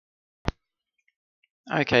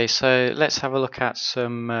Okay, so let's have a look at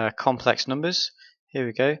some complex numbers. Here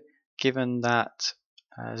we go. Given that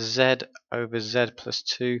z over z plus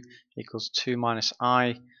 2 equals 2 minus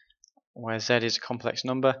I, where z is a complex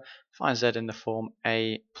number, find z in the form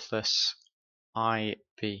a plus ib.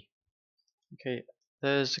 Okay,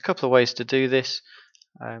 there's a couple of ways to do this.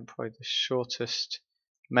 Probably the shortest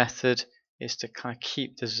method is to kind of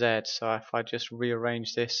keep the z. So if I just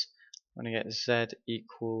rearrange this, I'm going to get z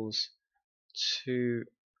equals 2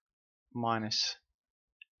 minus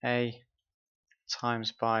a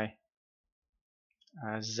times by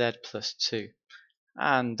z plus 2,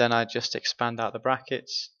 and then I just expand out the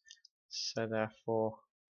brackets, so therefore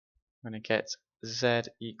I'm going to get z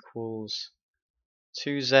equals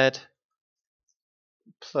 2z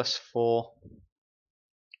plus 4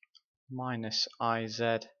 minus iz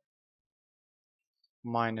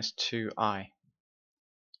minus 2i.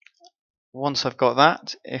 Once I've got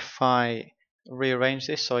that, if I rearrange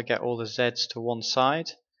this so I get all the z's to one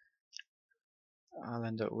side, I'll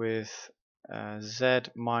end up with z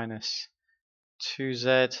minus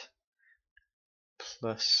 2z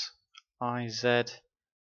plus iz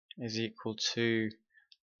is equal to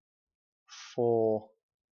 4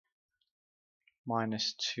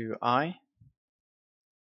 minus 2i.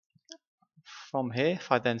 From here,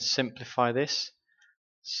 if I then simplify this,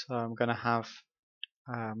 so I'm going to have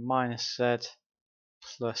minus z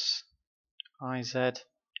plus iz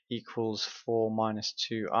equals 4 minus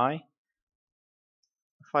 2i.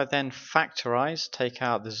 If I then factorize, take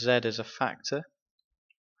out the z as a factor,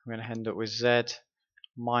 I'm going to end up with z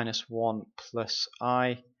minus 1 plus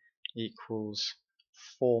I equals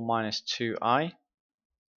 4 minus 2i.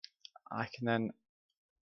 I can then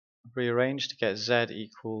rearrange to get z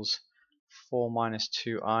equals 4 minus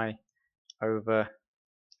 2i over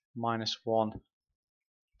minus 1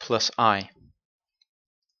 plus I.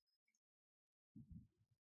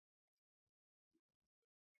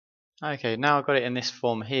 Okay, now I've got it in this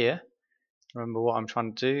form here. Remember what I'm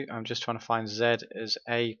trying to do, I'm just trying to find z as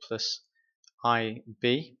a plus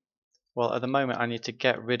ib. Well, at the moment I need to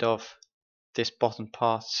get rid of this bottom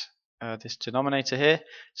part, this denominator here,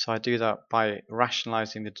 so I do that by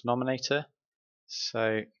rationalizing the denominator.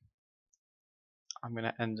 So I'm going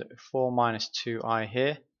to end at 4 minus 2i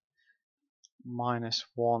here, minus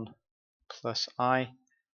 1 plus I.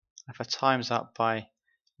 If I times that by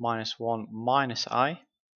minus 1 minus I,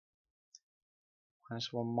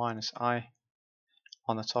 minus 1 minus I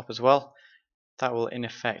on the top as well, that will in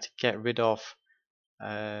effect get rid of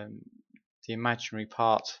the imaginary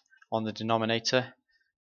part on the denominator.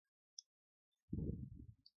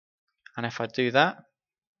 And if I do that,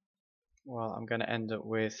 well, I'm going to end up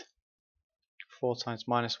with 4 times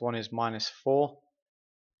minus 1 is minus 4,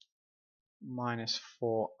 minus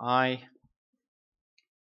 4i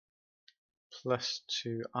plus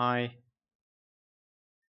 2i.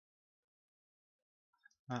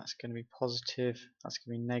 That's going to be positive, that's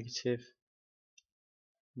going to be negative,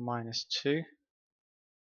 minus 2,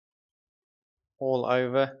 all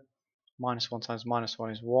over minus 1 times minus 1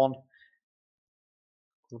 is 1.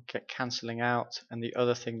 We'll get cancelling out, and the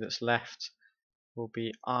other thing that's left will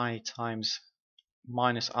be I times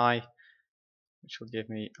minus I, which will give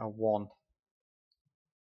me a 1.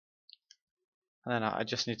 And then I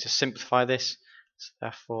just need to simplify this, so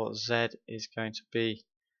therefore z is going to be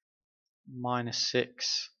minus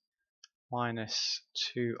 6 minus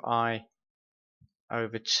 2i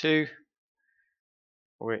over 2,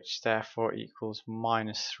 which therefore equals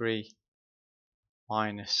minus 3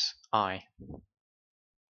 minus I.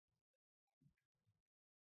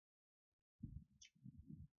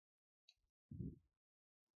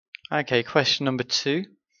 Okay, question number 2.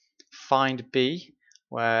 Find b,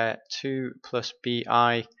 where 2 plus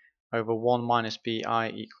bi over 1 minus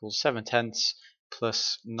bi equals 7/10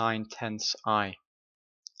 plus 9/10 I.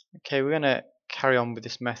 Okay, we're going to carry on with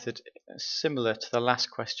this method similar to the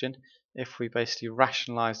last question. If we basically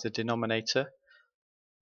rationalize the denominator,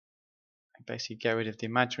 basically get rid of the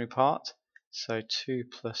imaginary part, so 2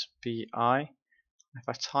 plus bi, if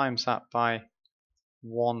I times that by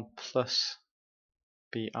 1 plus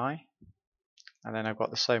bi, and then I've got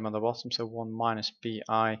the same on the bottom, so 1 minus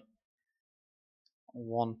bi,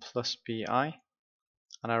 1 plus bi,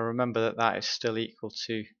 and I remember that that is still equal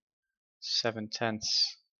to 7/10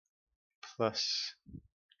 plus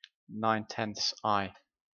 9/10 I.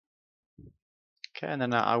 Okay, and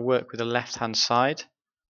then I work with the left hand side.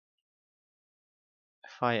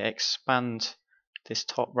 If I expand this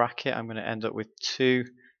top bracket, I'm going to end up with 2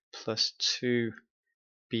 plus 2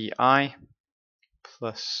 bi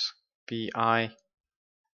plus bi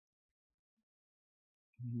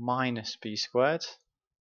minus b squared,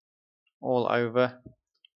 all over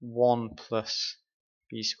 1 plus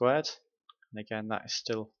b squared, and again that is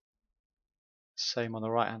still the same on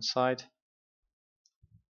the right hand side.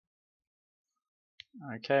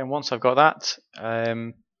 Okay, and once I've got that,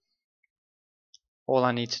 all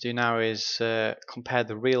I need to do now is compare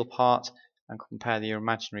the real part and compare the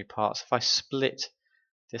imaginary part. So if I split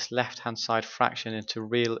this left hand side fraction into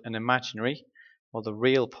real and imaginary, well, the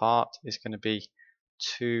real part is going to be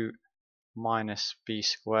 2 minus b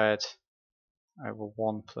squared over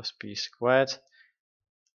 1 plus b squared,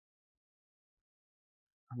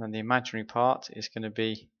 and then the imaginary part is going to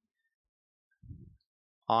be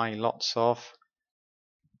I lots of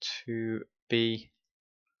 2b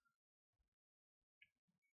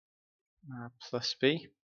plus b,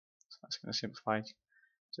 so that's going to simplify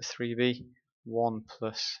to 3b. 1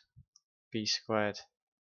 plus b squared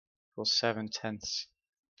equals 7/10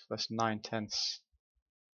 plus 9/10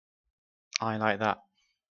 I, like that.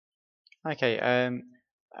 Okay, and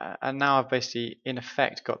now I've basically in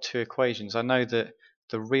effect got two equations. I know that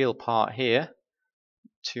the real part here,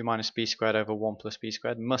 2 minus b squared over 1 plus b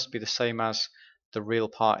squared, must be the same as the real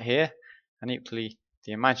part here, and equally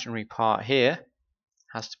the imaginary part here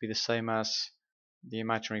has to be the same as the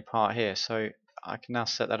imaginary part here. So I can now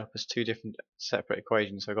set that up as two different separate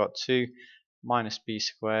equations. So I've got 2 minus b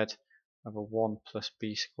squared over 1 plus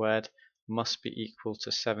b squared must be equal to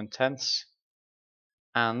 7/10,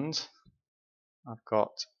 and I've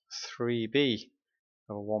got 3b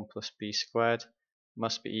over 1 plus b squared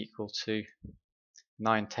must be equal to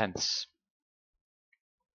 9/10.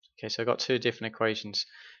 Okay, so I've got two different equations.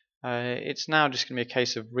 It's now just going to be a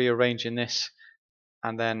case of rearranging this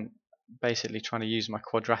and then basically trying to use my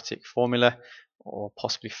quadratic formula or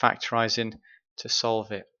possibly factorizing to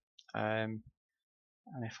solve it. And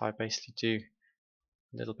if I basically do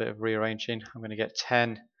a little bit of rearranging, I'm going to get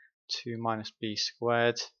 10 2 minus b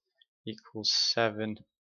squared equals 7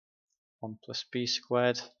 1 plus b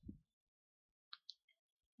squared,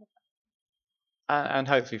 and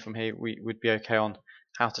hopefully from here we would be okay on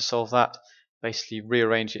how to solve that. Basically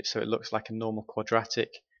rearrange it so it looks like a normal quadratic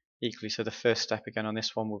equally. So the first step again on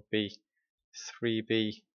this one would be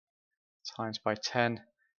 3b times by 10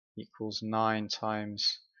 equals 9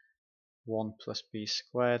 times 1 plus b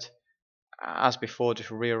squared. As before,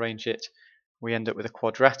 just rearrange it, we end up with a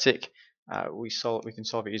quadratic. We can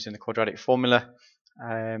solve it using the quadratic formula.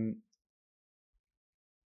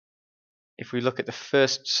 If we look at the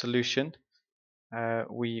first solution,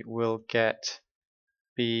 we will get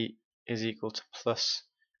b is equal to plus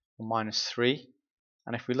or minus 3,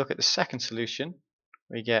 and if we look at the second solution,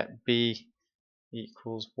 we get b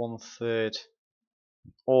equals 1/3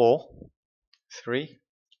 or 3.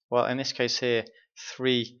 Well, in this case here,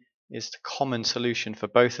 3 is the common solution for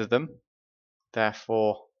both of them,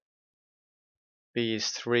 therefore b is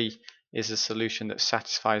 3 is a solution that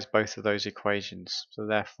satisfies both of those equations. So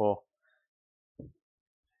therefore,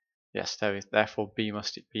 yes, therefore b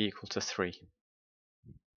must be equal to 3.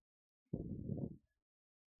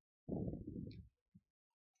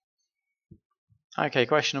 Okay,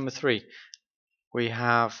 question number 3. We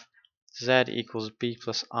have z equals b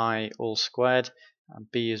plus I all squared,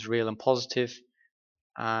 and b is real and positive,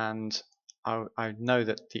 and I know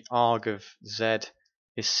that the arc of z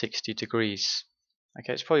is 60 degrees.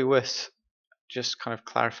 Okay, it's probably worth just kind of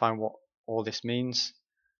clarifying what all this means.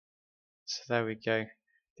 So there we go.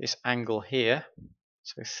 This angle here,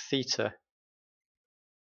 so theta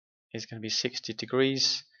is going to be 60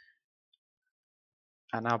 degrees.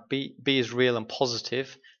 And now b is real and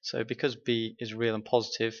positive, so because b is real and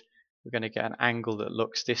positive, we're going to get an angle that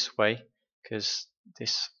looks this way, because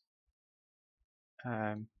this,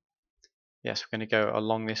 yes, we're going to go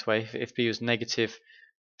along this way. If b was negative,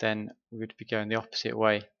 then we would be going the opposite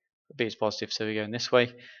way. But b is positive, so we're going this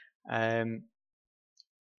way. And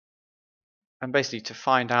basically, to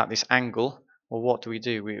find out this angle, well, what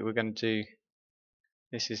do? We're going to do,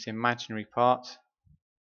 this is the imaginary part,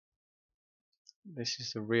 this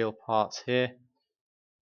is the real part here,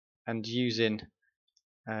 and using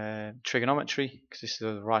trigonometry, because this is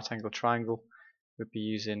a right angle triangle, we'd be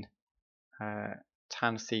using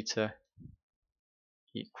tan theta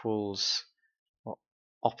equals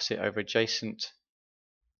opposite over adjacent,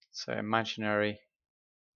 so imaginary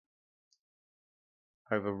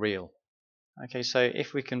over real. Okay, so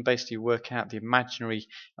if we can basically work out the imaginary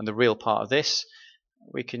and the real part of this,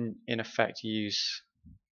 we can in effect use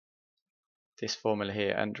this formula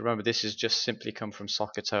here. And remember, this has just simply come from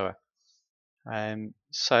SOHCAHTOA.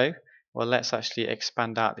 Well, let's actually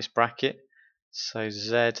expand out this bracket. So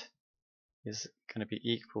z is going to be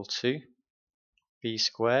equal to b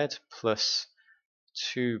squared plus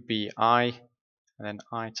 2bi, and then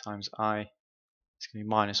I times I it's going to be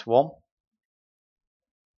minus 1.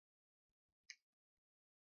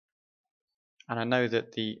 And I know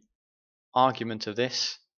that the argument of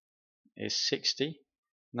this is 60.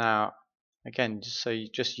 Now, again,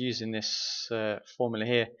 just using this formula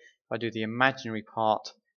here, if I do the imaginary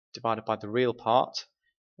part divided by the real part,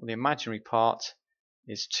 well, the imaginary part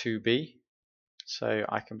is 2b. So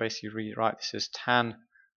I can basically rewrite this as tan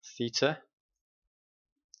theta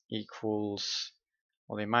equals,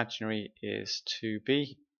 well, the imaginary is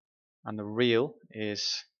 2b and the real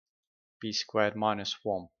is b squared minus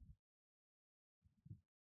 1.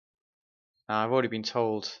 Now I've already been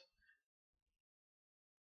told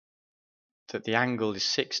that the angle is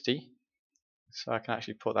 60, so I can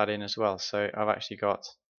actually put that in as well. So I've actually got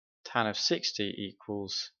tan of 60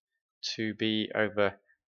 equals 2b over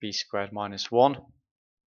b squared minus 1.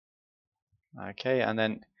 Okay, and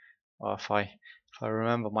then if I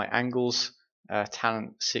remember my angles,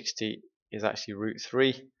 tan 60 is actually root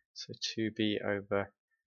 3, so 2b over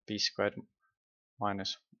b squared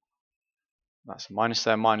minus, that's a minus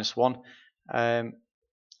there, minus 1. And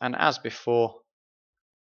as before,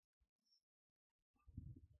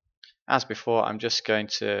 I'm just going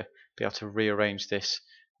to be able to rearrange this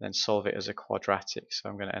and then solve it as a quadratic. So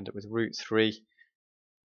I'm going to end up with root 3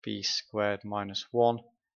 b squared minus 1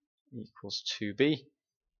 equals 2b.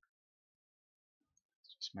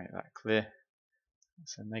 Just make that clear.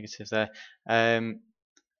 That's a negative there. And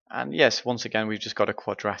yes, once again, we've just got a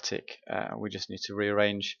quadratic. We just need to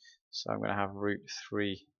rearrange. So I'm going to have root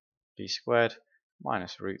 3 b squared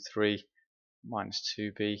minus root 3 minus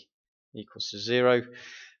 2b equals to 0.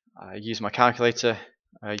 Use my calculator,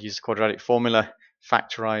 use the quadratic formula,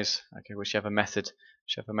 factorize, okay, whichever method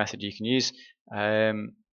you can use. I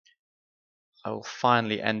will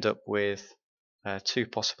finally end up with 2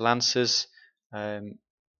 possible answers.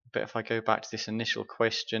 But if I go back to this initial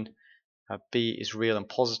question, b is real and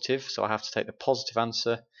positive, so I have to take the positive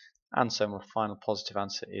answer, and so my final positive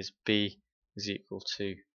answer is b is equal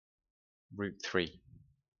to root 3.